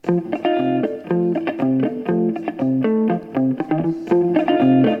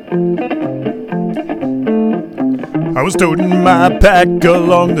I was toting my pack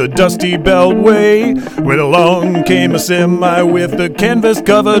along the dusty beltway when along came a semi with a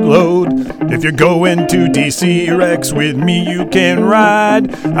canvas-covered load. If you're going to DC Rex with me, you can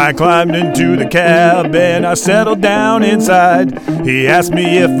ride. I climbed into the cab and I settled down inside. He asked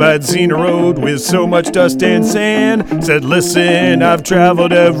me if I'd seen a road with so much dust and sand. Said, listen, I've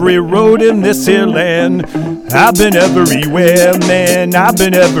traveled every road in this here land. I've been everywhere, man, I've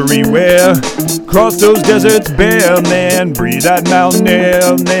been everywhere. Cross those deserts bare, man, breathe that mountain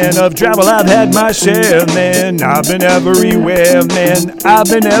air, man. Of travel I've had my share, man. I've been everywhere, man, I've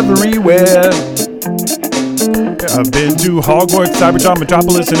been everywhere. I've been to Hogwarts, Cybertron,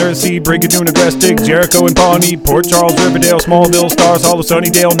 Metropolis, and Earthsea, Brigadoon, Agrestic, Jericho and Pawnee, Port Charles, Riverdale, Smallville, Stars Hollow,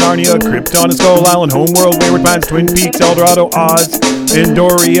 Sunnydale, Narnia, Krypton and Skull Island, Homeworld, Wayward Pines, Twin Peaks, Eldorado, Oz,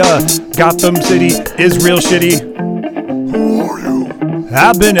 Endoria, Gotham City is real shitty. Who are you?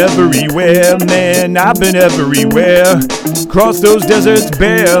 I've been everywhere, man, I've been everywhere. Cross those deserts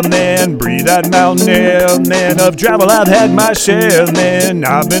bare, man, breathe that mountain air, man. Of travel I've had my share, man.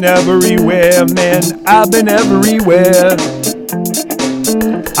 I've been everywhere, man, I've been everywhere.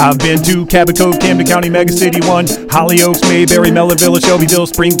 I've been to Cabot Cove, Camden County, Mega City 1, Hollyoaks, Mayberry, Melonville, Shelbyville,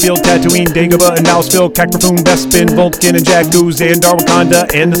 Springfield, Tatooine, Dagobah, and Mouseville, Cackrafoon, Bespin, Voltkin, and Jakku, Xandar,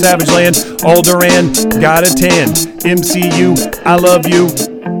 Wakanda, and the Savage Land, Alderaan, got a tan, MCU, I love you.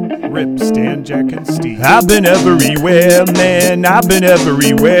 Rip, Stan, Jack, and Steve. I've been everywhere, man, I've been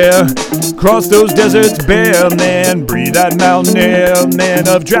everywhere. Cross those deserts bare, man, breathe that mountain air, man.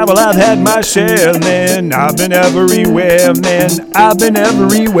 Of travel I've had my share, man. I've been everywhere, man, I've been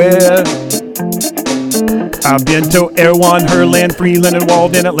everywhere. I've been to Erewhon, Herland, Freeland, and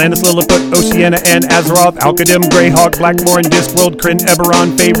Walden, Atlantis, Lilliput, Oceania, and Azeroth, Alcadim, Greyhawk, Blackmore, and Discworld, Kryn,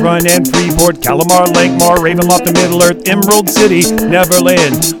 Eberron, Faerun, and Freeport, Calamar, Lakemar, Ravenloft, and Middle-earth, Emerald City,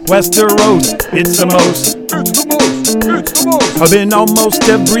 Neverland, Westeros, it's the most. It's the most, it's the most. I've been almost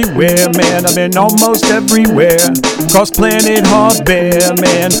everywhere, man, I've been almost everywhere. Cross planet hard bear,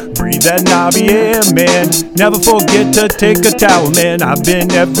 man, breathe that Navi air, man. Never forget to take a towel, man. I've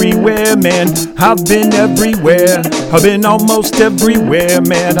been everywhere, man, I've been everywhere. I've been almost everywhere,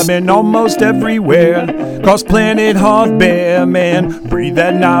 man, I've been almost everywhere. Cross planet hard bear, man, breathe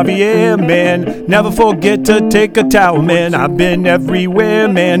that Navi air, man. Never forget to take a towel, man. I've been everywhere,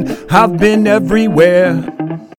 man, I've been everywhere.